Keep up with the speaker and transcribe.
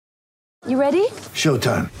You ready?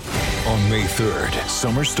 Showtime. On May 3rd,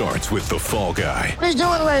 summer starts with The Fall Guy. Let's do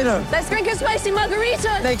it later. Let's drink a spicy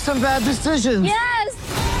margarita. Make some bad decisions.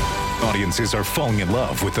 Yes! Audiences are falling in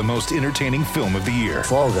love with the most entertaining film of the year.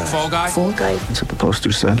 Fall Guy. Fall Guy? Fall guy. That's what the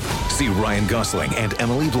poster said. See Ryan Gosling and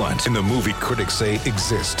Emily Blunt in the movie critics say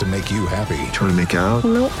exists to make you happy. Trying to make it out?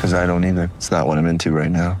 Nope. Because I don't either. It's not what I'm into right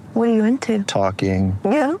now. What are you into? Talking.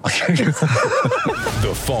 Yeah.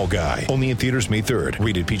 The Fall Guy. Only in theaters May 3rd.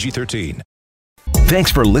 Rated PG-13. Thanks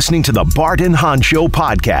for listening to the Bart and Hahn Show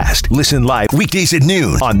podcast. Listen live weekdays at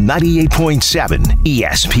noon on 98.7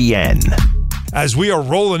 ESPN. As we are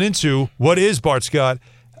rolling into what is, Bart Scott,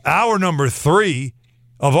 hour number 3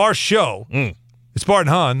 of our show. It's Bart and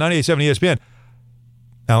Hahn, 98.7 ESPN.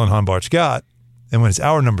 Alan Hahn, Bart Scott. And when it's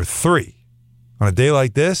hour number 3, on a day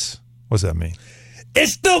like this, what's that mean?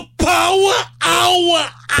 It's the power hour.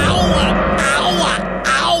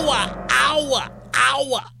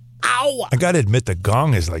 I got to admit, the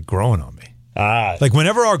gong is like growing on me. Like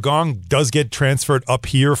whenever our gong does get transferred up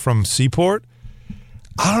here from Seaport,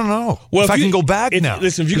 I don't know if I can go back now.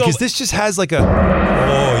 Listen, because this just has like a, oh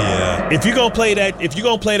yeah. If you're gonna play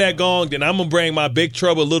that gong, then I'm gonna bring my Big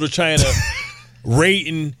Trouble Little China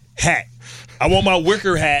Raiden hat. I want my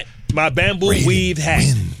wicker hat, my bamboo weave hat.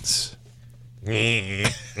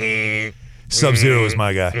 Sub-Zero is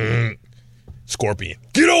my guy. Scorpion,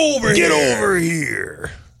 get over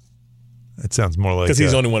here. That sounds more like Because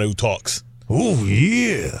he's the only one who talks. Oh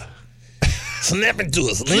yeah. Snap into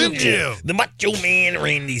a Slim Jim. The Macho Man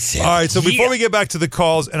Randy Savage. All right, so before we get back to the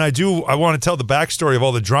calls, and I want to tell the backstory of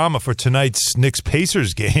all the drama for tonight's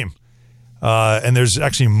Knicks-Pacers game. And there's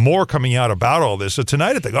actually more coming out about all this. So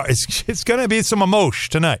tonight at the it's going to be some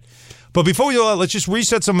emotion tonight. But before we do that, let's just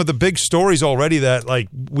reset some of the big stories already that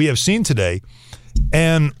we have seen today.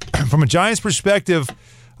 And from a Giants perspective,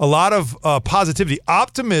 a lot of positivity,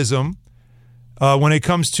 optimism when it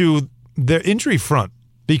comes to their injury front.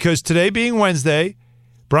 Because today being Wednesday,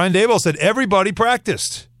 Brian Daboll said everybody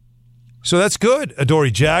practiced. So that's good. Adoree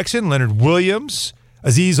Jackson, Leonard Williams,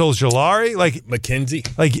 Azeez Ojulari,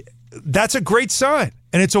 McKenzie. That's a great sign.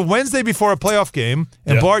 And it's a Wednesday before a playoff game.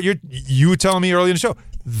 And Bart, you were telling me earlier in the show,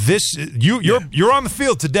 you're on the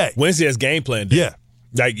field today. Wednesday has game plan day.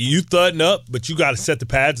 Yeah. You thudding up, but you got to set the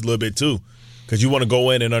pads a little bit too. Because you want to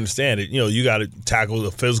go in and understand it. You got to tackle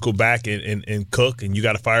the physical back and cook, and you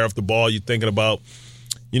got to fire off the ball. You're thinking about,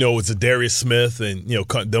 it's a Darius Smith and,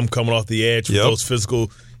 them coming off the edge with those physical,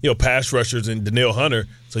 pass rushers and Danielle Hunter.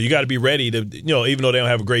 So you got to be ready to, even though they don't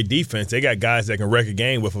have a great defense, they got guys that can wreck a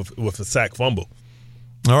game with a sack fumble.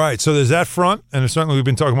 All right, so there's that front, and certainly we've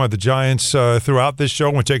been talking about the Giants throughout this show.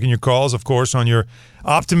 We're taking your calls, of course, on your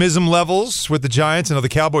optimism levels with the Giants. I know the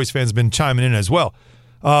Cowboys fans have been chiming in as well.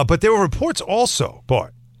 But there were reports also,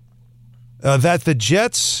 Bart, that the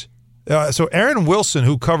Jets so Aaron Wilson,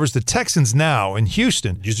 who covers the Texans now in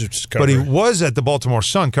Houston, but he was at the Baltimore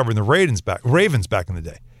Sun covering the Ravens back in the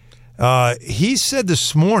day. He said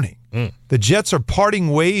this morning the Jets are parting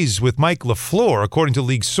ways with Mike LaFleur, according to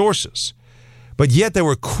league sources. But yet there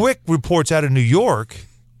were quick reports out of New York,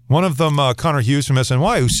 one of them Connor Hughes from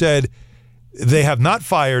SNY, who said they have not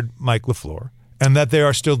fired Mike LaFleur and that they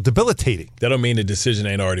are still debilitating. That don't mean the decision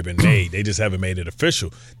ain't already been made. They just haven't made it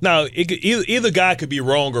official. Now, either guy could be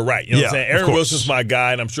wrong or right. You know what I'm saying? Aaron Wilson's my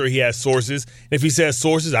guy, and I'm sure he has sources. And if he says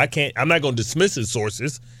sources, I'm not going to dismiss his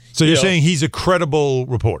sources. So you're saying he's a credible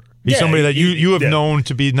reporter? He's somebody that you have known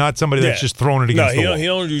to be not somebody that's just throwing it against the wall. He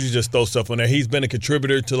don't usually just throw stuff on there. He's been a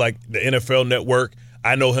contributor to the NFL Network.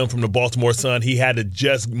 I know him from the Baltimore Sun. He had to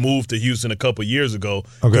just move to Houston a couple years ago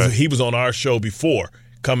because he was on our show before,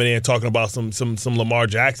 coming in talking about some Lamar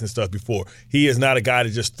Jackson stuff before. He is not a guy to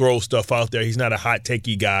just throw stuff out there. He's not a hot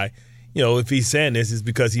takey guy. If he's saying this, it's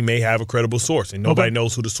because he may have a credible source, and nobody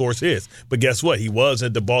knows who the source is. But guess what? He was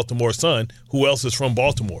at the Baltimore Sun. Who else is from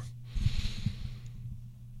Baltimore?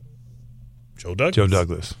 Joe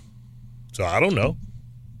Douglas. So I don't know.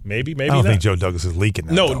 Maybe I don't think Joe Douglas is leaking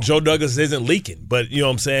that, though. Joe Douglas isn't leaking. But you know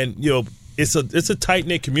what I'm saying? It's a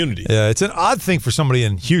tight-knit community. Yeah, it's an odd thing for somebody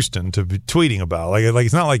in Houston to be tweeting about. Like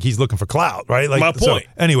it's not like he's looking for clout, right? My point. So,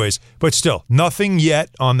 anyways, but still, nothing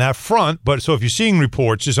yet on that front. But so if you're seeing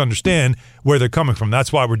reports, just understand where they're coming from.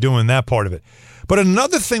 That's why we're doing that part of it. But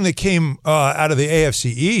another thing that came out of the AFC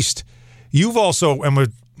East, you've also, and we're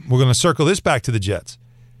going to circle this back to the Jets.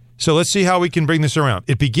 So let's see how we can bring this around.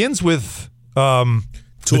 It begins with the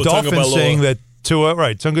Dolphins saying that Tua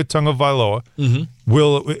Tagovailoa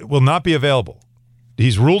will not be available.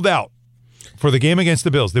 He's ruled out for the game against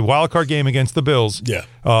the Bills, the wild card game against the Bills. Yeah.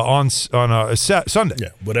 On Sunday. Yeah,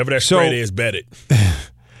 whatever that spread is, bet it.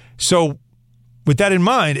 So with that in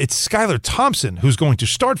mind, it's Skylar Thompson who's going to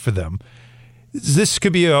start for them. This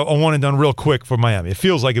could be a one and done real quick for Miami. It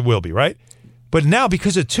feels like it will be, right? But now,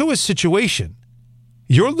 because of Tua's situation,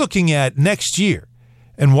 you're looking at next year.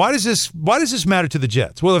 And why does this matter to the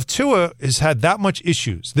Jets? Well, if Tua has had that much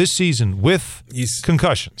issues this season with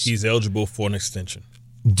concussions, he's eligible for an extension.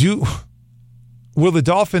 Will the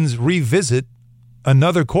Dolphins revisit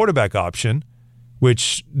another quarterback option,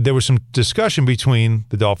 which there was some discussion between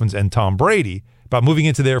the Dolphins and Tom Brady about moving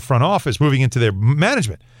into their front office, moving into their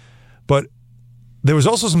management. But there was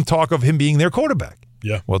also some talk of him being their quarterback.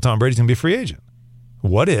 Yeah. Well, Tom Brady's going to be a free agent.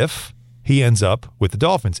 What if he ends up with the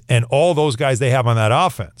Dolphins and all those guys they have on that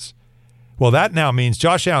offense? Well, that now means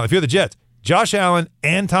Josh Allen. If you're the Jets, Josh Allen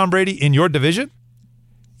and Tom Brady in your division?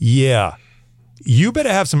 Yeah. You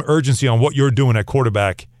better have some urgency on what you're doing at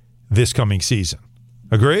quarterback this coming season.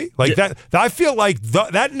 Agree? Like that. I feel like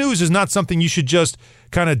that news is not something you should just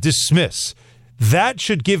kind of dismiss. That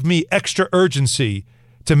should give me extra urgency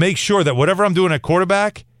to make sure that whatever I'm doing at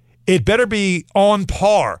quarterback, it better be on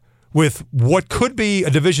par with what could be a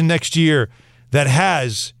division next year that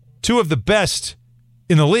has two of the best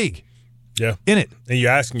in the league. Yeah. In it. And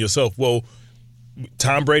you're asking yourself, well,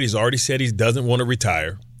 Tom Brady's already said he doesn't want to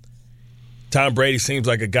retire. Tom Brady seems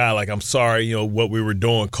like a guy like, I'm sorry, what we were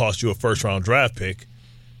doing cost you a first-round draft pick.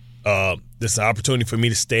 This is an opportunity for me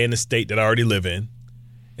to stay in the state that I already live in.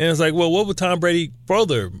 And it's like, well, what would Tom Brady's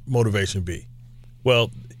further motivation be?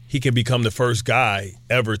 Well, he can become the first guy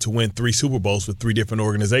ever to win 3 Super Bowls with 3 different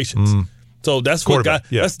organizations. So that's what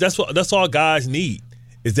that's all guys need,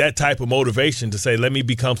 is that type of motivation to say, let me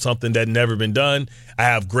become something that's never been done. I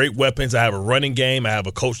have great weapons. I have a running game. I have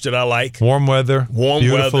a coach that I like. Warm weather.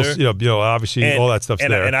 Beautiful, obviously all that stuff's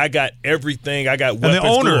there. And I got everything. I got weapons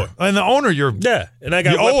galore. And the owner, and I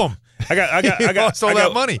got you owe him. I got lost all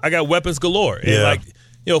that money. I got weapons galore. Yeah.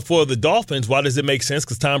 And for the Dolphins, why does it make sense?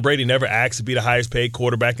 Because Tom Brady never asked to be the highest paid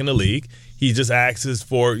quarterback in the league. He just asks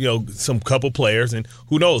for, some couple players. And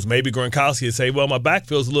who knows, maybe Gronkowski would say, well, my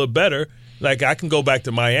backfield's a little better. Like, I can go back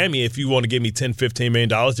to Miami if you want to give me $10, $15 million.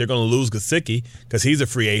 They're going to lose Gesicki because he's a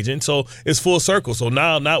free agent. So it's full circle. So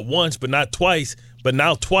now, not once, but not twice, but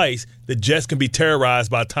now twice, the Jets can be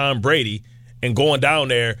terrorized by Tom Brady and going down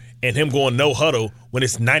there and him going no huddle when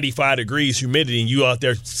it's 95 degrees humidity and you out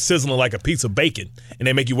there sizzling like a piece of bacon and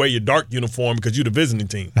they make you wear your dark uniform because you're the visiting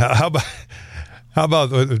team. How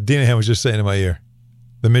about what Dinahan was just saying in my ear?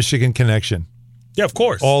 The Michigan connection. Yeah, of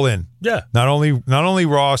course. All in. Yeah. Not only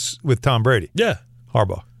Ross with Tom Brady. Yeah.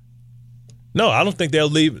 Harbaugh. No, I don't think they'll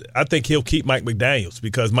leave. I think he'll keep Mike McDaniels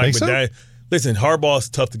because Mike McDaniels. Listen, Harbaugh's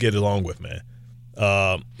tough to get along with, man.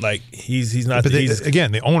 He's not. But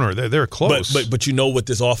again, the owner, they're close. But you know what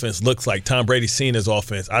this offense looks like. Tom Brady's seen his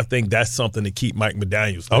offense. I think that's something to keep Mike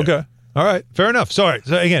McDaniels there. Okay. All right, fair enough. Sorry.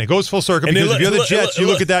 So again, it goes full circle because if you're the Jets, you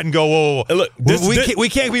look at that and go, whoa. Look, we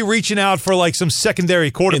can't be reaching out for like some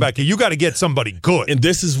secondary quarterback. You got to get somebody good. And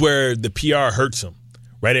this is where the PR hurts him,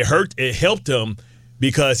 right? It helped him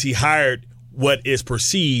because he hired what is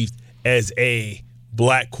perceived as a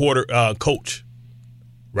black coach,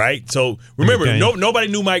 right? So remember, nobody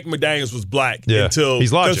knew Mike McDaniels was black until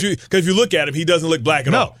he's Logic. Because if you look at him, he doesn't look black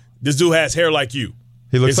at all. This dude has hair like you.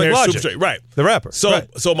 He looks like Logic, straight, right? The rapper.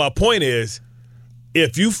 So my point is,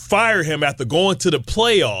 if you fire him after going to the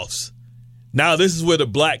playoffs, now this is where the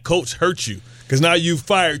black coach hurts you because now you've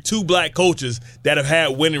fired 2 black coaches that have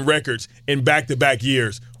had winning records in back-to-back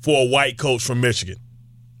years for a white coach from Michigan.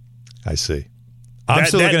 I see. I'm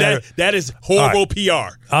still looking at it. That is horrible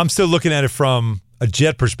PR. I'm still looking at it from a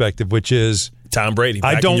Jet perspective, which is Tom Brady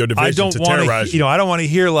back in your division to terrorize you. I don't want to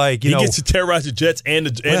hear like, he gets to terrorize the Jets and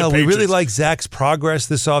the Patriots. We really like Zach's progress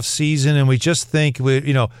this offseason, and we just think we're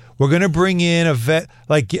going to bring in a vet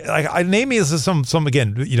like I name me as some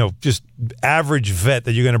again, just average vet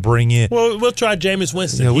that you're going to bring in. Well, we'll try Jameis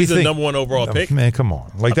Winston. He's the number 1 overall pick. Man, come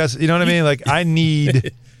on. Like that's what I mean? Like I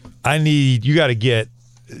need you got to get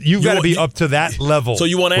You've got to be up to that level. So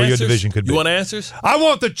you want where answers? Your division could be. You want answers? I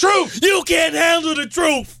want the truth. You can't handle the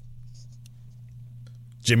truth.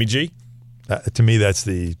 Jimmy G? To me, that's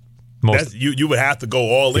the most. You would have to go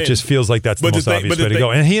all in. It just feels like that's the most obvious way to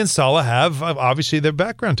go. And he and Saleh have obviously their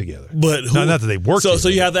background together. But not that they work together. So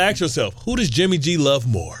you have to ask yourself, who does Jimmy G love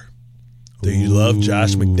more? Do you love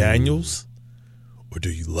Josh McDaniels or do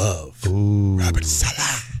you love Robert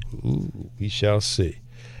Saleh? We shall see.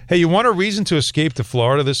 Hey, you want a reason to escape to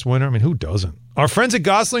Florida this winter? I mean, who doesn't? Our friends at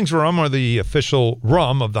Gosling's Rum are the official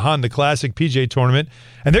rum of the Honda Classic PGA Tournament,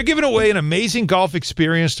 and they're giving away an amazing golf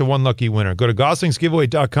experience to one lucky winner. Go to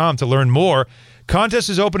goslingsgiveaway.com to learn more. Contest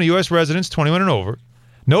is open to U.S. residents 21 and over.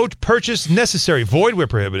 No purchase necessary. Void where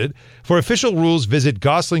prohibited. For official rules, visit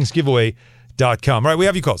goslingsgiveaway.com. All right, we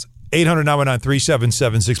have you calls.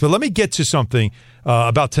 800-919-3776. But let me get to something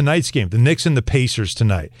about tonight's game, the Knicks and the Pacers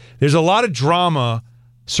tonight. There's a lot of drama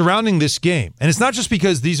surrounding this game. And it's not just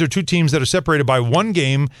because these are two teams that are separated by one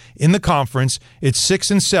game in the conference. It's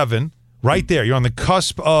 6 and 7 right there. You're on the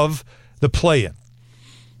cusp of the play-in.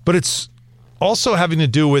 But it's also having to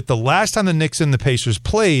do with the last time the Knicks and the Pacers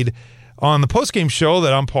played on the postgame show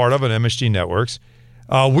that I'm part of on MSG Networks.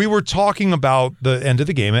 We were talking about the end of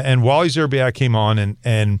the game, and Wally Szczerbiak came on,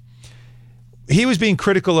 and he was being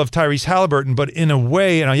critical of Tyrese Halliburton, but in a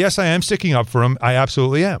way, and yes, I am sticking up for him. I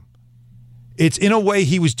absolutely am. It's in a way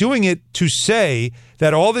he was doing it to say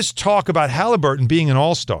that all this talk about Halliburton being an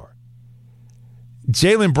all-star,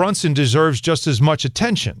 Jalen Brunson deserves just as much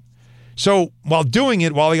attention. So while doing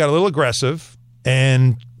it, Wally got a little aggressive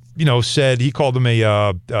and, said he called him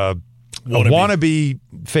a wannabe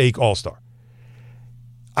fake all-star.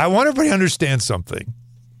 I want everybody to understand something.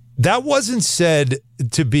 That wasn't said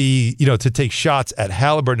to be, to take shots at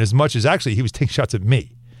Halliburton as much as actually he was taking shots at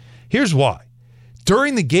me. Here's why.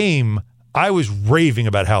 During the game, I was raving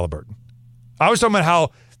about Halliburton. I was talking about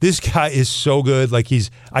how this guy is so good. Like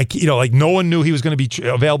like no one knew he was going to be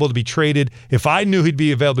available to be traded. If I knew he'd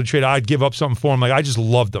be available to trade, I'd give up something for him. Like I just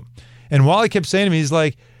loved him. And Wally kept saying to me, he's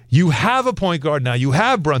like, you have a point guard now. You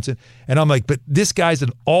have Brunson. And I'm like, but this guy's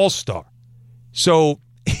an all-star. So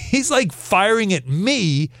he's like firing at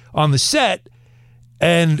me on the set,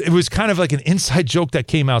 and it was kind of like an inside joke that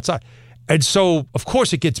came outside. And so, of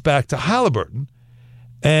course, it gets back to Halliburton.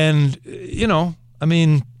 And,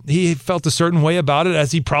 he felt a certain way about it,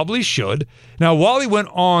 as he probably should. Now, Wally went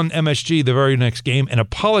on MSG the very next game and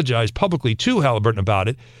apologized publicly to Halliburton about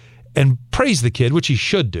it and praised the kid, which he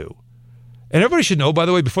should do. And everybody should know, by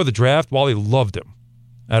the way, before the draft, Wally loved him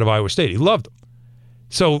out of Iowa State. He loved him.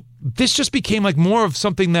 So this just became like more of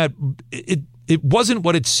something that it wasn't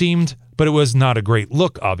what it seemed, but it was not a great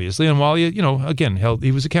look, obviously. And Wally, again,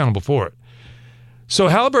 he was accountable for it. So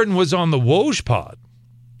Halliburton was on the Woj pod.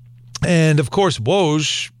 And, of course,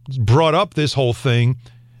 Woj brought up this whole thing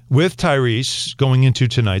with Tyrese going into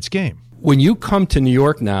tonight's game. When you come to New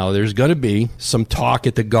York now, there's going to be some talk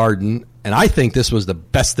at the Garden, and I think this was the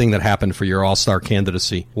best thing that happened for your All-Star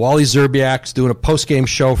candidacy. Wally Szczerbiak's doing a post-game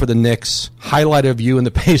show for the Knicks. Highlight of you and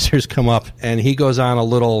the Pacers come up, and he goes on a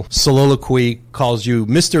little soliloquy, calls you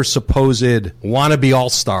Mr. Supposed Wannabe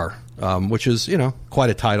All-Star. Which is, quite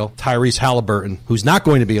a title. Tyrese Halliburton, who's not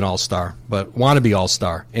going to be an all-star, but wannabe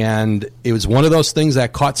all-star. And it was one of those things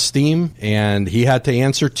that caught steam, and he had to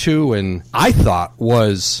answer to, and I thought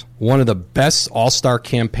was one of the best all-star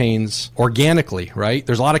campaigns organically, right?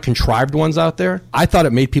 There's a lot of contrived ones out there. I thought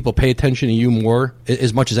it made people pay attention to you more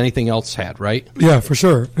as much as anything else had, right? Yeah, for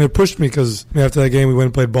sure. And it pushed me because after that game, we went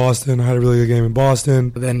and played Boston. I had a really good game in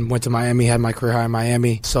Boston. Then went to Miami, had my career high in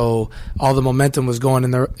Miami. So all the momentum was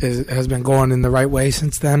has been going in the right way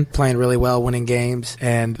since then. Playing really well, winning games.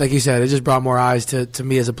 And like you said, it just brought more eyes to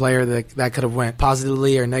me as a player that could have went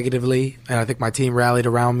positively or negatively. And I think my team rallied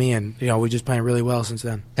around me, and we're just playing really well since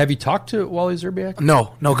then. Have you talked to Wally Szczerbiak?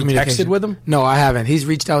 No communication. Texted with him? No, I haven't. He's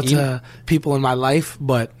reached out to people in my life,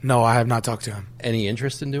 but no, I have not talked to him. Any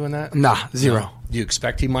interest in doing that? Nah, zero. No. Do you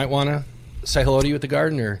expect he might want to say hello to you at the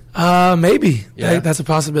Garden, or? Maybe. Yeah. That's a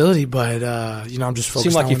possibility, but I'm just focused.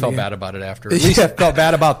 Seemed like on he felt bad about it after. At least he felt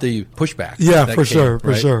bad about the pushback. Yeah, for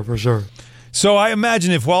sure. So I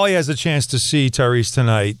imagine if Wally has a chance to see Tyrese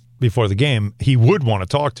tonight before the game, he would want to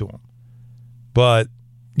talk to him. But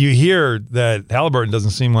you hear that Halliburton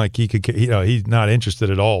doesn't seem like he could, he's not interested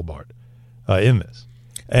at all, Bart, in this.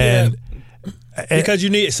 And because you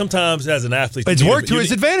need, sometimes as an athlete, it's worked to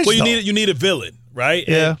his advantage. Well, you need a villain, right?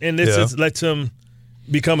 Yeah. And this lets him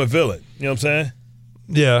become a villain. You know what I'm saying?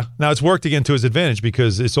 Yeah. Now it's worked again to his advantage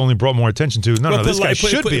because it's only brought more attention to this guy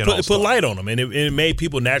should be an all-star. Put light on him, and it made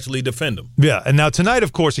people naturally defend him. Yeah. And now tonight,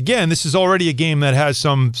 of course, again, this is already a game that has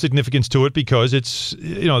some significance to it because it's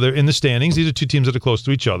they're in the standings. These are two teams that are close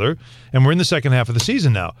to each other, and we're in the second half of the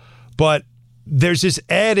season now. But there's this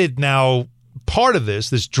added now part of this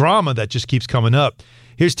drama that just keeps coming up.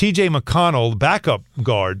 Here's T.J. McConnell, the backup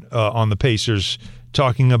guard on the Pacers,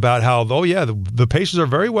 talking about how, the Pacers are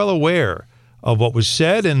very well aware of what was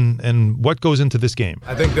said and what goes into this game.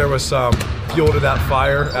 I think there was some fuel to that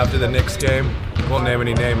fire after the Knicks game. I won't name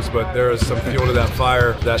any names, but there was some fuel to that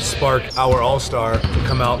fire that sparked our all-star to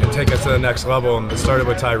come out and take us to the next level. And it started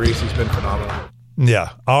with Tyrese. He's been phenomenal. Yeah,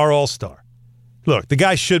 our all-star. Look, the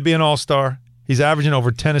guy should be an all-star. He's averaging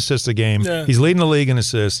over 10 assists a game. Yeah. He's leading the league in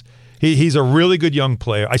assists. He's a really good young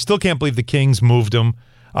player. I still can't believe the Kings moved him.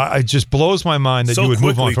 It just blows my mind that you would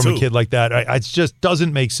move on from a kid like that. It just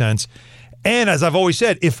doesn't make sense. And as I've always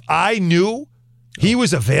said, if I knew he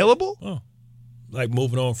was available, like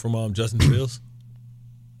moving on from Justin Fields?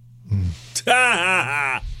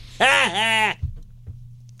 I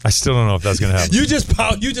still don't know if that's going to happen. You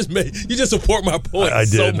just support my point. I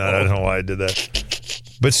did. I don't know why I did that.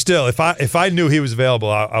 But still, if I knew he was available,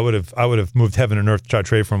 I would have moved heaven and earth to try to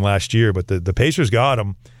trade for him last year. But the Pacers got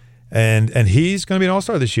him, and he's going to be an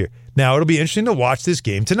all-star this year. Now it'll be interesting to watch this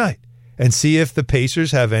game tonight and see if the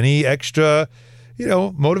Pacers have any extra,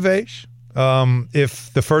 motivation.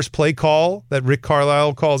 If the first play call that Rick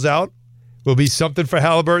Carlisle calls out will be something for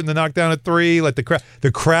Halliburton to knock down a three. Like the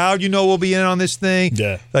crowd, will be in on this thing.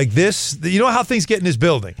 Yeah. Like this, you know how things get in this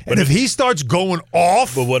building. And if he starts going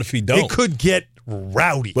off, but what if he don't? It could get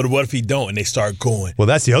rowdy. But what if he don't and they start going? Well,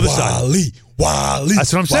 that's the other side. Wally.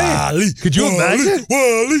 That's what I'm saying. Could you imagine?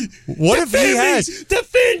 Wally. What if he has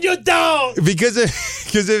defend your dog? Because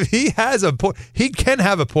if he has he can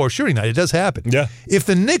have a poor shooting night. It does happen. Yeah. If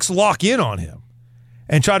the Knicks lock in on him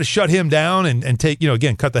and try to shut him down and take,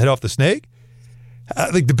 again, cut the head off the snake,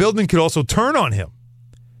 like the building could also turn on him.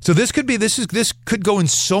 So this could go in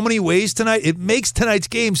so many ways tonight. It makes tonight's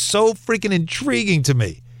game so freaking intriguing to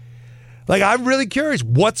me. Like, I'm really curious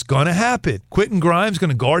what's going to happen. Quentin Grimes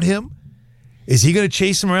going to guard him? Is he going to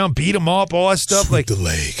chase him around, beat him up, all that stuff? Sweep the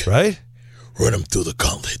leg. Right? Run him through the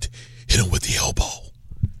gauntlet. Hit him with the elbow.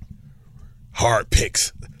 Hard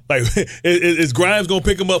picks. Like, is Grimes going to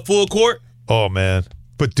pick him up full court? Oh, man.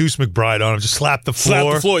 Put Deuce McBride on him. Just slap the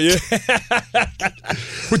floor. Slap the floor, yeah.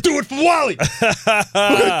 We're doing it for Wally.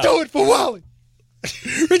 We're going to do it for Wally.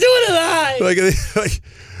 We're doing it live.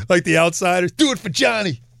 Like the outsiders. Do it for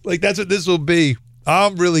Johnny. Like, that's what this will be.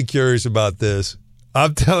 I'm really curious about this.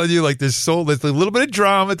 I'm telling you, like, there's a little bit of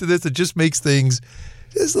drama to this that just makes things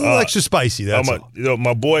just a little extra spicy. That's all.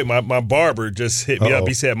 My boy, my barber just hit me up.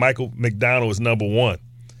 He said Michael McDonald was number one.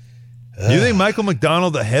 You think Michael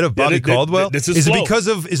McDonald ahead of Bobby Caldwell? This is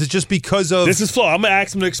it is it just because of? This is Flo. I'm gonna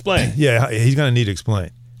ask him to explain. Yeah, he's gonna need to explain.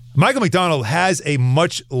 Michael McDonald has a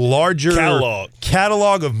much larger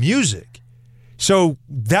catalog of music, so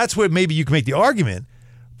that's where maybe you can make the argument.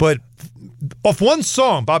 But off one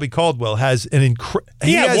song, Bobby Caldwell has an incredible.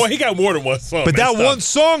 He got more than one song. But that one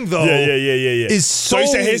song, though, is so you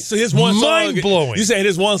say his one mind-blowing. You saying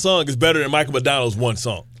his one song is better than Michael McDonald's one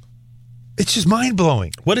song? It's just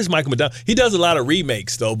mind-blowing. What is Michael McDonald? He does a lot of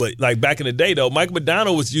remakes, though. But like back in the day, though, Michael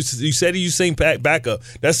McDonald was you said he used to sing backup.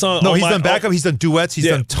 That song. No, he's done backup. He's done duets. He's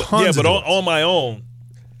done tons. Yeah, but of on my own.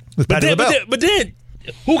 But then,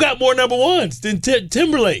 who got more number ones than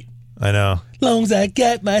Timberlake? I know. Long as I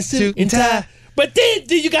got my suit and tie. But then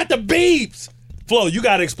you got the Biebs. Flo, you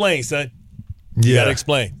got to explain, son. You got to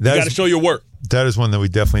explain. You got to show your work. That is one that we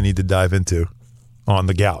definitely need to dive into on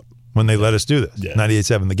The Gout when they let us do this. Yeah.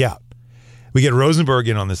 98.7 The Gout. We get Rosenberg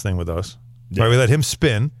in on this thing with us. Yeah. Right, we let him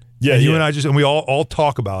spin. Yeah, and you and I and we all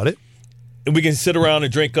talk about it. And we can sit around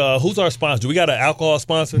and drink. Who's our sponsor? Do we got an alcohol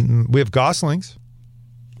sponsor? We have Goslings.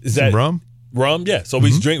 Is that rum? Rum, yeah. So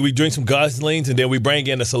we drink some Goslings, and then we bring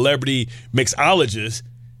in a celebrity mixologist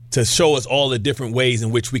to show us all the different ways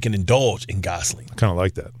in which we can indulge in Gosling. I kind of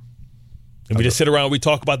like that. And we just sit around, we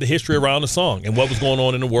talk about the history around the song and what was going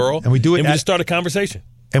on in the world. And we do it. And we just start a conversation.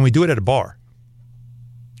 And we do it at a bar.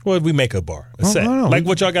 Well, we make a bar, a set. No. Like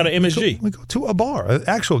what y'all got at MSG. We go to a bar.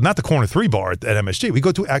 Actual, not the Corner 3 bar at MSG. We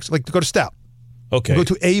go to go to Stout. Okay. We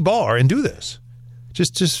go to a bar and do this.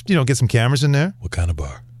 Just get some cameras in there. What kind of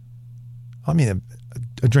bar? I mean,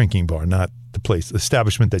 a drinking bar, not the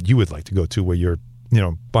establishment that you would like to go to where you're,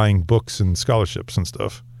 buying books and scholarships and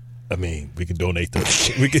stuff. I mean, we can donate them.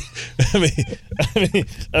 We can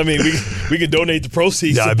donate the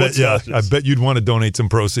proceeds. Yeah, I bet you'd want to donate some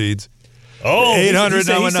proceeds. Oh,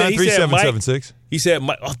 800-919-3776. He said,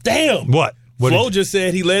 oh, damn. What? Flo just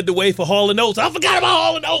said he led the way for Hall & Oates. I forgot about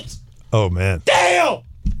Hall & Oates. Oh, man. Damn.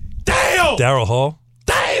 Darryl Hall?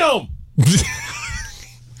 Damn.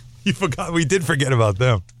 You forgot. We did forget about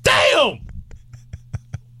them. Damn.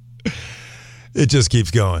 It just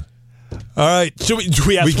keeps going. All right. Do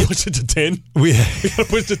we have to push it to 10? We gotta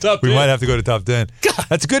push the top 10. We might have to go to top 10. God.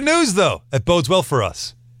 That's good news, though. That bodes well for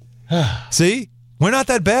us. See? We're not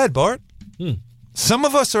that bad, Bart. Some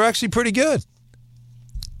of us are actually pretty good.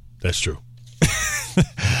 That's true.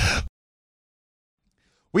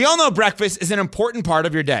 We all know breakfast is an important part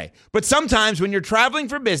of your day, but sometimes when you're traveling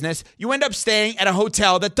for business, you end up staying at a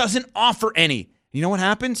hotel that doesn't offer any. You know what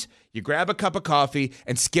happens? You grab a cup of coffee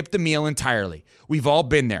and skip the meal entirely. We've all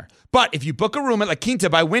been there. But if you book a room at La Quinta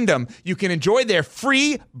by Wyndham, you can enjoy their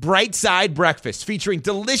free Bright Side breakfast featuring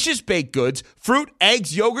delicious baked goods, fruit,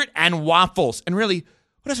 eggs, yogurt, and waffles. And really,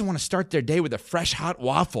 who doesn't want to start their day with a fresh, hot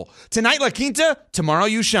waffle? Tonight, La Quinta, tomorrow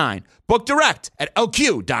you shine. Book direct at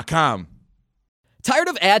LQ.com. Tired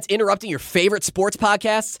of ads interrupting your favorite sports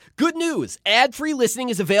podcasts? Good news! Ad-free listening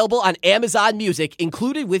is available on Amazon Music,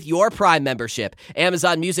 included with your Prime membership.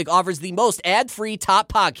 Amazon Music offers the most ad-free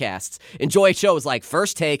top podcasts. Enjoy shows like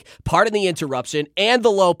First Take, Pardon the Interruption, and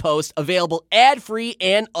The Low Post, available ad-free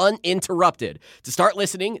and uninterrupted. To start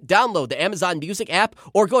listening, download the Amazon Music app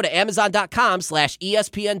or go to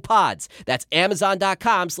amazon.com/ESPN Pods. That's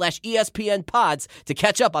amazon.com/ESPN Pods to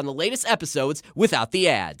catch up on the latest episodes without the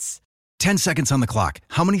ads. 10 seconds on the clock.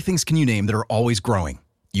 How many things can you name that are always growing?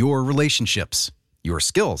 Your relationships, your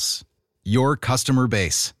skills, your customer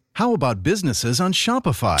base. How about businesses on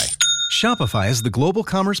Shopify? Shopify is the global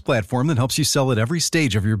commerce platform that helps you sell at every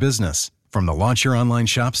stage of your business. From the launch your online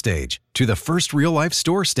shop stage, to the first real-life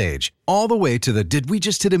store stage, all the way to the did we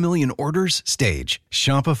just hit a million orders stage.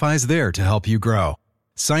 Shopify's there to help you grow.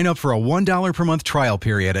 Sign up for a $1 per month trial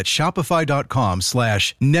period at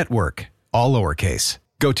shopify.com/network, all lowercase.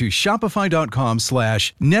 Go to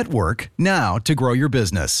shopify.com/network now to grow your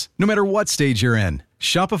business, no matter what stage you're in.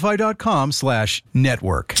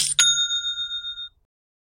 Shopify.com/network.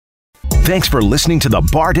 Thanks for listening to the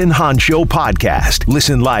Bart and Hahn Show podcast.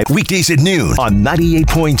 Listen live weekdays at noon on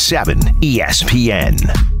 98.7 ESPN.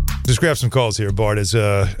 Just grab some calls here, Bart. As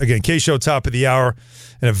again, K-Show top of the hour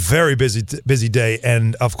and a very busy day,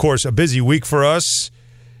 and of course a busy week for us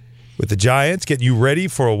with the Giants getting you ready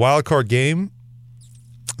for a wild card game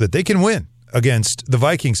that they can win against the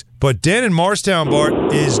Vikings. But Dan in Morristown, Bart,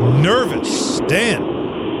 is nervous. Dan.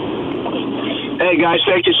 Hey, guys,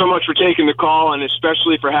 thank you so much for taking the call, and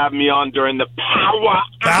especially for having me on during the power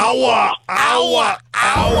hour.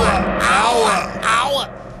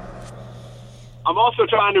 I'm also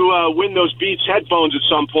trying to win those Beats headphones at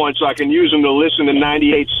some point so I can use them to listen to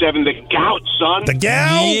 98.7 The Gout, son. The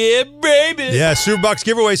Gout? Yeah, baby. Yeah, Superbox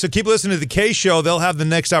giveaway, so keep listening to the K-Show. They'll have the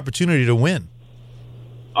next opportunity to win.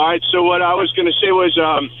 All right, so what I was going to say was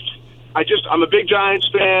I'm a big Giants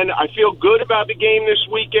fan. I feel good about the game this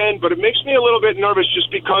weekend, but it makes me a little bit nervous just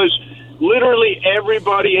because literally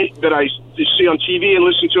everybody that I see on TV and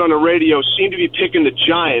listen to on the radio seem to be picking the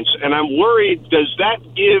Giants, and I'm worried, does that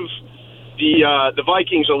give the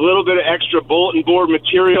Vikings a little bit of extra bulletin board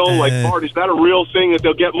material? Like, Bart, is that a real thing that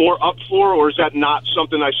they'll get more up for, or is that not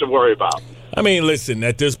something I should worry about? I mean, listen,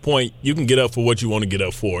 at this point, you can get up for what you want to get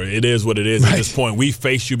up for. It is what it is at this point. We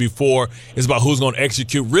faced you before. It's about who's going to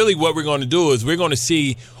execute. Really, what we're going to do is we're going to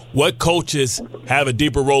see what coaches have a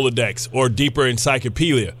deeper Rolodex or deeper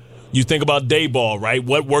encyclopedia. You think about Daboll, right?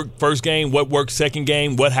 What worked first game? What worked second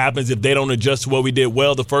game? What happens if they don't adjust to what we did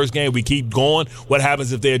well the first game? We keep going. What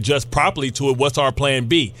happens if they adjust properly to it? What's our plan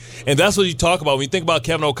B? And that's what you talk about. When you think about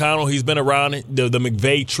Kevin O'Connell, he's been around the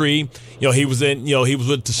McVay tree. He was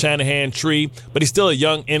with the Shanahan tree, but he's still a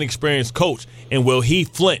young, inexperienced coach. And will he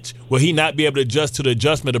flinch? Will he not be able to adjust to the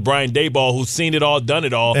adjustment of Brian Daboll, who's seen it all, done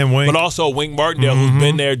it all, and but also Wink Martindale, who's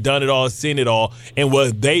been there, done it all, seen it all? And will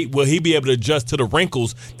he be able to adjust to the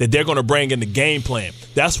wrinkles that they're going to bring in the game plan?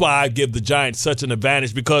 That's why I give the Giants such an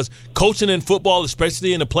advantage, because coaching in football,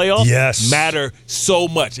 especially in the playoffs, matter so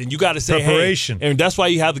much. And you got to say preparation. Hey, and that's why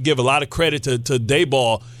you have to give a lot of credit to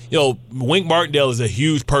Daboll. Wink Martindale is a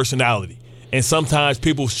huge personality. And sometimes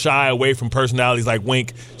people shy away from personalities like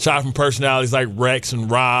Wink, shy from personalities like Rex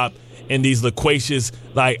and Rob, and these loquacious,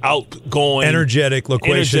 like outgoing, energetic types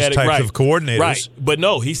of coordinators. Right. But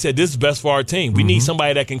no, he said this is best for our team. We need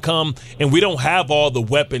somebody that can come, and we don't have all the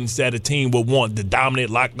weapons that a team would want, the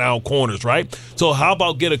dominant lockdown corners, right? So how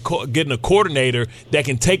about getting a coordinator that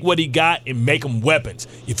can take what he got and make them weapons?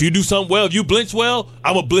 If you do something well, if you blitz well,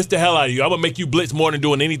 I'm going to blitz the hell out of you. I'm going to make you blitz more than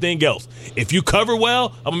doing anything else. If you cover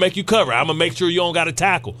well, I'm going to make you cover. I'm going to make sure you don't got to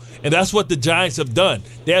tackle. And that's what the Giants have done.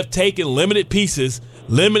 They have taken limited pieces,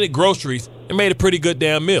 limited groceries, and made a pretty good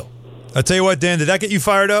damn meal. I'll tell you what, Dan, did that get you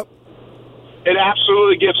fired up? It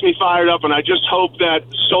absolutely gets me fired up, and I just hope that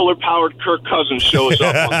solar-powered Kirk Cousins shows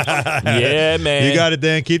up. Yeah, man. You got it,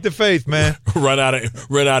 Dan. Keep the faith, man. Run out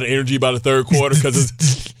of energy by the third quarter because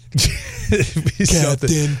it's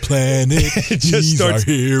Captain Planet. It just starts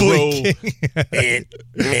blinking.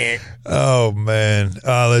 Oh, man.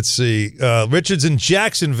 Let's see. Richard's in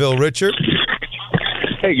Jacksonville. Richard.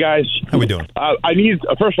 Hey, guys. How we doing?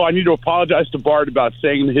 First of all, I need to apologize to Bart about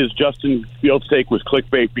saying his Justin Fields take was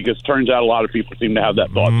clickbait, because it turns out a lot of people seem to have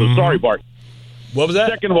that thought. So sorry, Bart. What was that?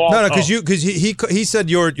 Second of all, because he said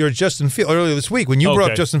you're Justin Fields earlier this week when you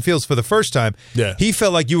brought up Justin Fields for the first time. Yeah. He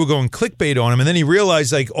felt like you were going clickbait on him, and then he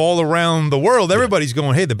realized, like, all around the world, everybody's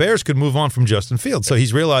going, "Hey, the Bears could move on from Justin Fields." So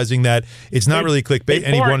he's realizing that it's not really clickbait,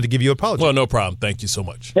 and he wanted to give you an apology. Well, no problem. Thank you so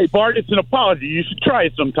much. Hey, Bart, it's an apology. You should try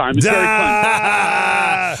it sometime. It's very fun.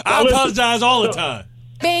 I apologize all the time.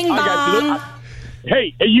 Bing bong.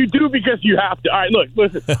 Hey, you do because you have to. All right, look,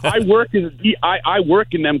 listen. I work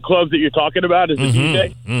in them clubs that you're talking about as a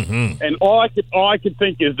DJ, and all I can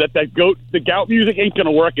think is that the gout music ain't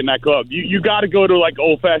gonna work in that club. You got to go to like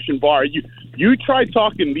old fashioned bar. You try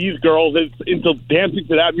talking these girls into dancing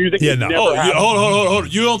to that music. Yeah, no. Hold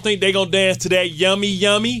on. You don't think they gonna dance to that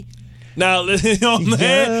yummy? Now, you know what I'm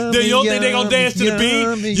saying? You don't think they're going to dance to the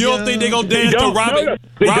beat? You don't think they're going to dance to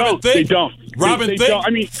Robin Thicke? They don't. Robin Thicke? I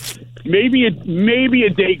mean, maybe a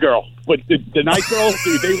day girl, but the night girls,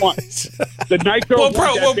 dude, they want the night girls.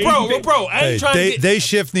 Bro, I ain't trying to get, day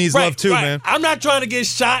shift needs love too, man. I'm not trying to get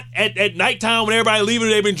shot at nighttime when everybody leaving.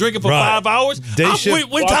 They've been drinking for 5 hours. Day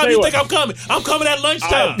shift. When time do you think I'm coming? I'm coming at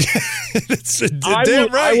lunchtime.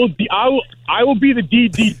 I will be the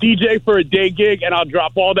DJ for a day gig, and I'll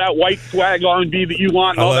drop all that white swag R&B that you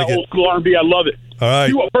want, and all that old school R&B. I love it. All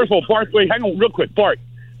right. First of all, Bart, wait, hang on real quick. Bart,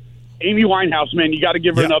 Amy Winehouse, man, you got to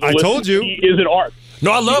give her another listen. I told you. She is an art.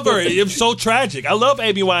 No, I love her. It's so tragic. I love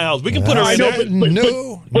Amy Winehouse. We can put her in there.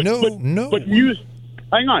 No. But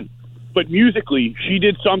hang on. But musically, she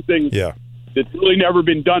did something that's really never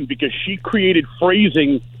been done because she created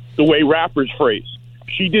phrasing the way rappers phrase.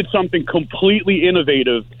 She did something completely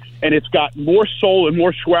innovative, and it's got more soul and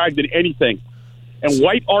more swag than anything. And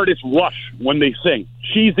white artists rush when they sing.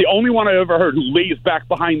 She's the only one I've ever heard who lays back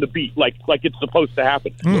behind the beat like it's supposed to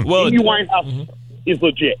happen. Well, Amy Winehouse is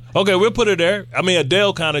legit. Okay, we'll put her there. I mean,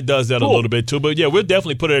 Adele kind of does that a little bit too, but yeah, we'll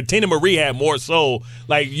definitely put her there. Tina Marie had more soul.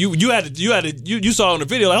 Like you saw in the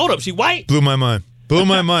video. Like, hold up, she white? Blew my mind. Yeah,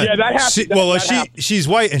 that happened. She's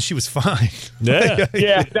white and she was fine. Yeah,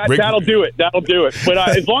 that'll do it. But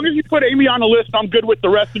as long as you put Amy on the list, I'm good with the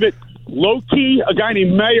rest of it. Low key, a guy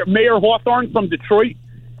named Mayor Hawthorne from Detroit.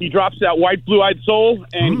 He drops that white, blue-eyed soul,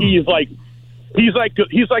 and he's like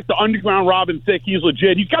the underground Robin Thicke. He's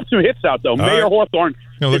legit. He's got some hits out though. Mayor Hawthorne.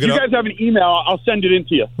 If you guys have an email, I'll send it in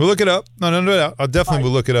to you. We'll look it up. No. I'll definitely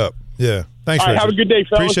will look it up. Yeah. Thanks, Richard. Have a good day,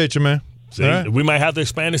 fellas. Appreciate you, man. See, we might have to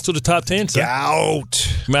expand this to the top 10. Gout.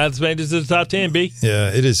 We might have to expand this to the top 10, B. Yeah,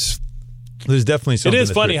 it is. There's definitely something. It is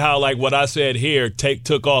funny how like what I said here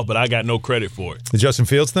took off, but I got no credit for it. The Justin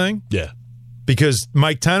Fields thing? Yeah. Because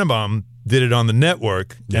Mike Tannenbaum did it on the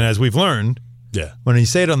network, and as we've learned, when you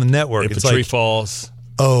say it on the network, if it's a tree like falls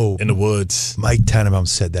in the woods. Mike Tannenbaum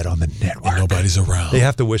said that on the network. And nobody's around. They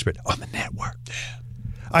have to whisper it on the network. Yeah.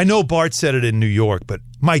 I know Bart said it in New York, but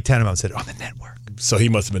Mike Tannenbaum said it on the network. So he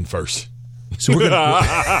must have been first. So we're gonna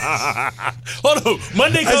hold on.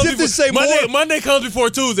 Monday comes before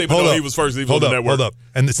Tuesday, but he was first. He was on the network. Hold up.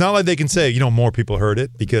 And it's not like they can say, more people heard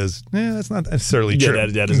it because that's not necessarily true.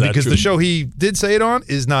 That is not because true. The show he did say it on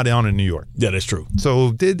is not on in New York. Yeah, that's true.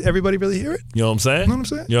 So did everybody really hear it? You know what I'm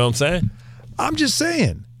saying? I'm just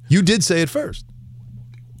saying. You did say it first.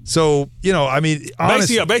 So,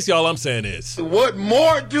 honestly, basically all I'm saying is, what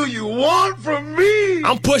more do you want from me?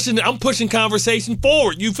 I'm pushing conversation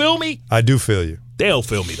forward. You feel me? I do feel you. They don't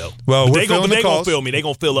feel me though. Well, but they gonna feel me. They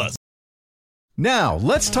gonna feel us. Now,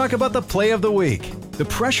 let's talk about the play of the week. The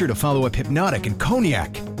pressure to follow up Hypnotic and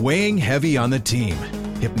Cognac, weighing heavy on the team.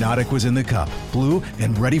 Hypnotic was in the cup, blue,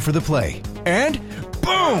 and ready for the play. And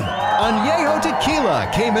boom! Añejo Tequila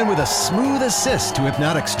came in with a smooth assist to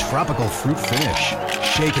Hypnotic's tropical fruit finish.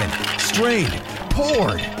 Shaken, strained,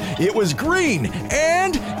 poured. It was green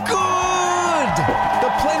and good! The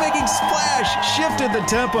playmaking splash shifted the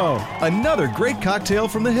tempo. Another great cocktail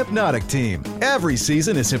from the Hypnotic team. Every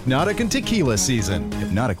season is Hypnotic and Tequila season.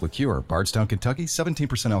 Hypnotic Liqueur, Bardstown, Kentucky,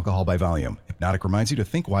 17% alcohol by volume. Hypnotic reminds you to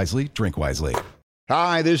think wisely, drink wisely.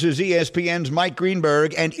 Hi, this is ESPN's Mike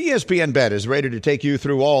Greenberg, and ESPN Bet is ready to take you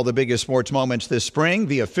through all the biggest sports moments this spring.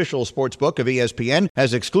 The official sports book of ESPN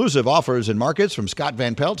has exclusive offers and markets from Scott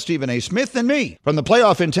Van Pelt, Stephen A. Smith, and me. From the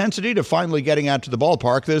playoff intensity to finally getting out to the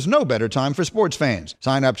ballpark, there's no better time for sports fans.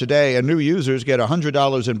 Sign up today, and new users get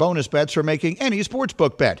 $100 in bonus bets for making any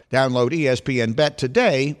sportsbook bet. Download ESPN Bet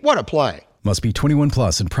today. What a play. Must be 21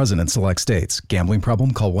 plus and present in select states. Gambling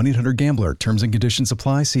problem? Call 1-800-GAMBLER. Terms and conditions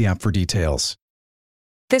apply. See app for details.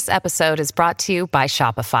 This episode is brought to you by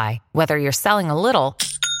Shopify. Whether you're selling a little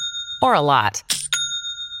or a lot,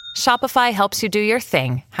 Shopify helps you do your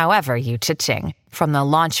thing, however you cha-ching. From the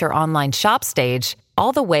launch your online shop stage,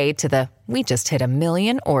 all the way to the we just hit 1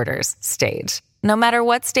 million orders stage. No matter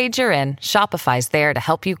what stage you're in, Shopify's there to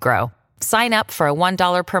help you grow. Sign up for a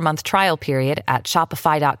 $1 per month trial period at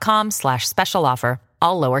shopify.com/special offer,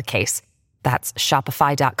 all lowercase. That's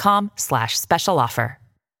shopify.com/special offer.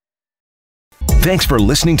 Thanks for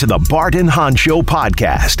listening to the Bart and Hahn Show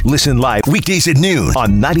podcast. Listen live weekdays at noon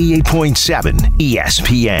on 98.7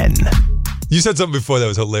 ESPN. You said something before that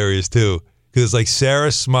was hilarious, too, because it's like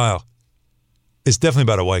Sarah's smile. It's definitely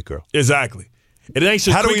about a white girl. Exactly. And it ain't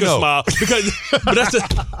How do we Shaquika know? Smile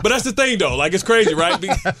but that's the thing though. Like it's crazy, right?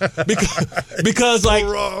 Because like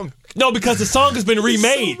wrong. No, because the song has been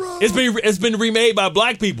remade. It's been remade by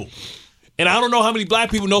black people, and I don't know how many black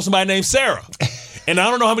people know somebody named Sarah, and I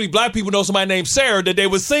don't know how many black people know somebody named Sarah that they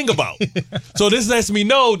would sing about. So this lets me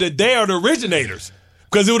know that they are the originators,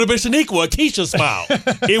 because it would have been Shaniqua or Keisha Smile.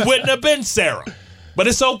 It wouldn't have been Sarah, but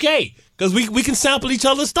it's okay because we can sample each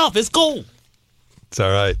other's stuff. It's cool. It's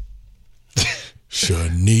all right.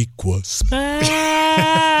 Shaniqua Smile. It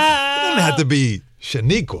doesn't have to be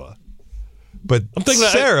Shaniqua. But I'm thinking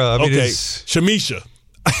Sarah, it's Shamisha.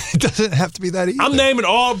 It doesn't have to be that easy. I'm naming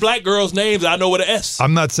all black girls' names I know with an S.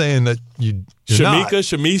 I'm not saying that you're Shamika, not.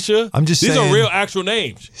 Shamisha. I'm just These saying. are real actual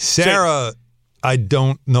names. Sarah, I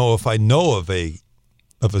don't know if I know of a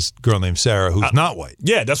girl named Sarah who's not white.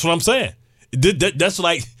 Yeah, that's what I'm saying. That's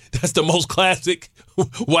the most classic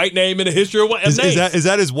white name in the history of white names. Is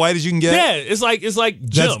that as white as you can get? Yeah, it's like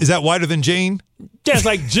Jim. Is that whiter than Jane? Yeah, it's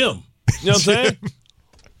like Jim. You know what I'm saying?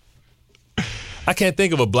 I can't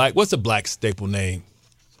think of what's a black staple name?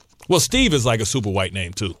 Well, Steve is like a super white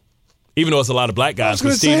name too. Even though it's a lot of black guys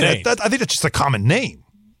with Steve names. I think that's just a common name.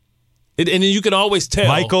 And then you can always tell.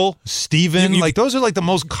 Michael, Steven, those are like the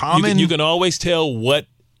most common. You can always tell what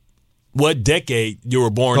decade you were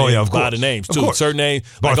born in by the names too. Certain names.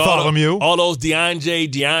 Bartholomew. Like all those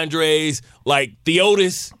DeAndres, like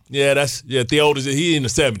Theotis. Yeah, Theotis. He in the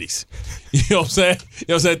 70s. You know what I'm saying? You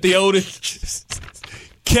know what I'm saying? Theotis.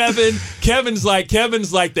 Kevin's like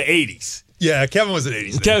the 80s. Yeah, Kevin was an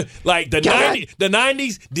 80s. Kevin, like the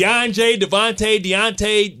 90s, DeAndre, Devontae,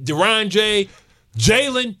 Deontay, Durandre,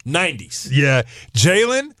 Jalen, 90s. Yeah,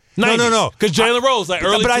 Jalen. 90s. No. Because Jalen Rose, like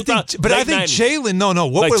early 2000s. But I think Jalen, no.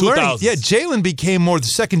 What like we're 2000s. learning, Jalen became more the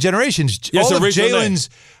second generation. Yes, all of original Jalen's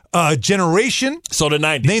generation. So the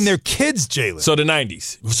 90s. Name their kids Jalen. So the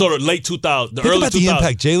 90s. So the late 2000s. Think about the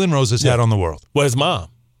impact Jalen Rose has had on the world. Well, his mom.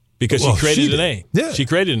 Because she created the name. Yeah. She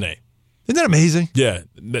created the name. Isn't that amazing? Yeah.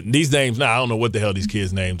 These names, I don't know what the hell these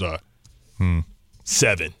kids' names are.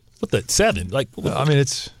 7. What the 7? Like,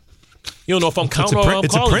 it's. You don't know if I'm counting or I'm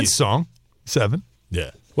It's a calling Prince song. 7.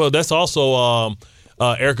 Yeah. Well, that's also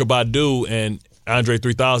Erykah Badu and Andre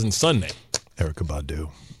 3000's son name. Erykah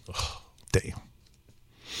Badu. Damn.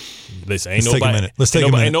 Listen, Let's take a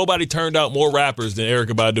minute. Ain't nobody turned out more rappers than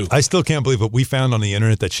Erykah Badu. I still can't believe what we found on the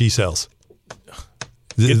internet that she sells.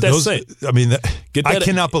 Get that scent. I mean, I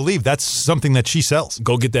cannot believe that's something that she sells.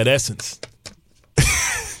 Go get that essence.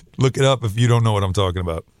 Look it up if you don't know what I'm talking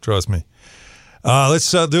about. Trust me.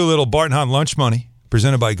 Let's do a little Bart and Hahn lunch money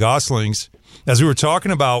presented by Goslings. As we were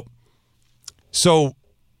talking about, so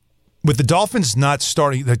with the Dolphins not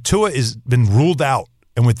starting, the Tua has been ruled out.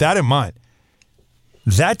 And with that in mind,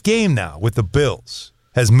 that game now with the Bills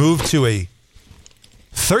has moved to a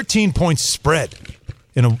 13-point spread.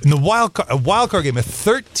 In the wild card game, a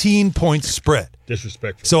 13-point spread.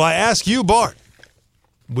 Disrespectful. So I ask you, Bart,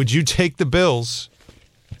 would you take the Bills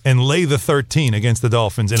and lay the 13 against the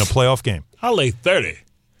Dolphins in a playoff game? I'll lay 30.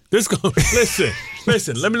 Listen.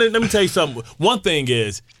 Let me tell you something. One thing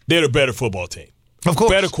is they're the better football team. Of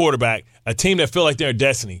course, better quarterback, a team that feel like they're in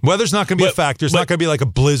destiny. Weather's not going to be a factor. It's not going to be like a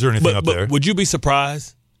blizzard or anything up there. Would you be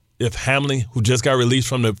surprised if Hamlin, who just got released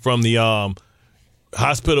from the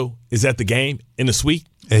hospital, is at the game in the suite?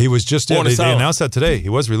 Yeah, he was just. Yeah, they announced that today. He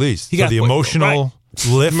was released. For the emotional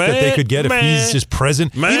lift that they could get if he's just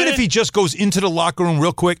present, even if he just goes into the locker room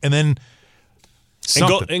real quick and then.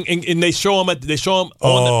 And they show him on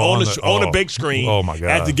the big screen. Oh my God!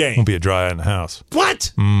 At the game, won't be a dry eye in the house.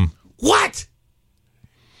 What? What?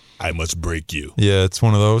 I must break you. Yeah, it's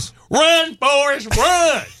one of those. Run, Forrest,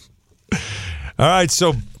 run! All right,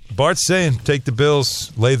 so Bart's saying take the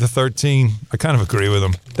Bills, lay the 13. I kind of agree with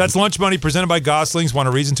him. That's Lunch Money presented by Goslings. Want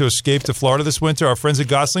a reason to escape to Florida this winter? Our friends at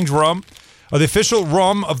Goslings Rum are the official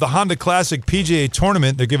rum of the Honda Classic PGA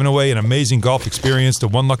Tournament. They're giving away an amazing golf experience to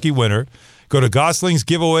one lucky winner. Go to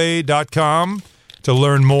GoslingsGiveaway.com to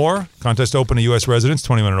learn more. Contest open to U.S. residents,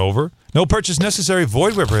 21 and over. No purchase necessary.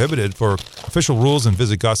 Void where prohibited. For official rules, and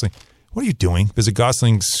visit Gosling. What are you doing? Visit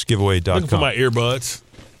GoslingsGiveaway.com. Looking for my earbuds.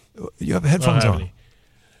 You have headphones on.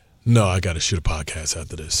 No, I got to shoot a podcast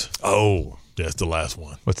after this. Oh. Yeah, it's the last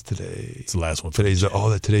one. What's today? It's the last one. Today's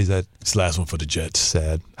that. It's the last one for the Jets.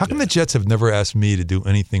 Sad. How come the Jets have never asked me to do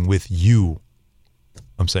anything with you?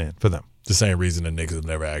 I'm saying, for them. The same reason the Knicks have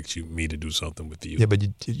never asked me to do something with you. Yeah, but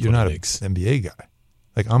you're not an NBA guy.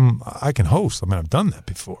 Like I can host. I mean, I've done that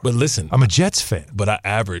before. But listen, I'm a Jets fan. But I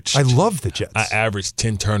love the Jets. I averaged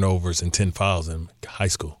 10 turnovers and 10 fouls in high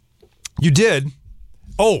school. You did?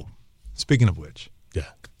 Oh, speaking of which. Yeah.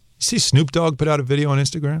 You see Snoop Dogg put out a video on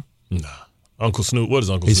Instagram? Nah. Uncle Snoop. What is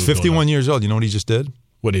Uncle He's Snoop doing 51 years old. You know what he just did?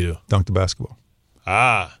 What did he do? Dunked the basketball.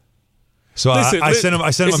 So Listen, I sent him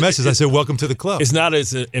a message. I said, welcome to the club. It's not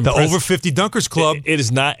as impressive. The Over 50 Dunkers Club. It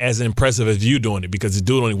is not as impressive as you doing it because the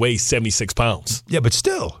dude only weighs 76 pounds. Yeah, but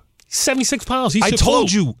still. 76 pounds. I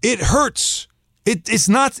told you, it hurts. It's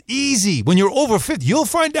not easy. When you're over 50, you'll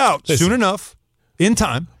find out soon enough, in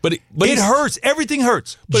time. But it hurts. Everything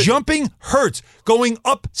hurts. Jumping hurts. Going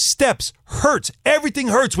up steps hurts. Everything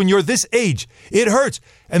hurts when you're this age. It hurts.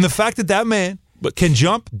 And the fact that man can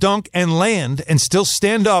jump, dunk, and land and still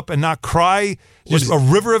stand up and not cry just a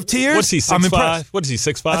river of tears. What's he, 6'5"? I'm impressed. What is he,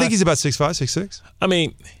 6'5"? I think he's about 6'5", 6'6". I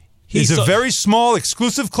mean, he's a very small,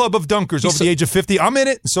 exclusive club of dunkers over the age of 50. I'm in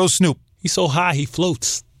it, and so is Snoop. He's so high, he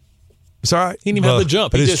floats. It's all right. He didn't even have to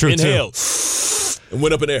jump. He just inhaled and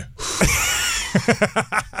went up in there.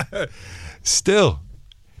 Still,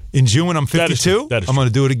 in June when I'm 52, I'm going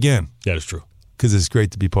to do it again. That is true. Because it's great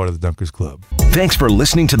to be part of the Dunkers Club. Thanks for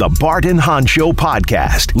listening to the Bart and Hahn Show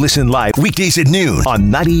podcast. Listen live weekdays at noon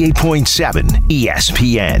on 98.7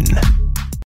 ESPN.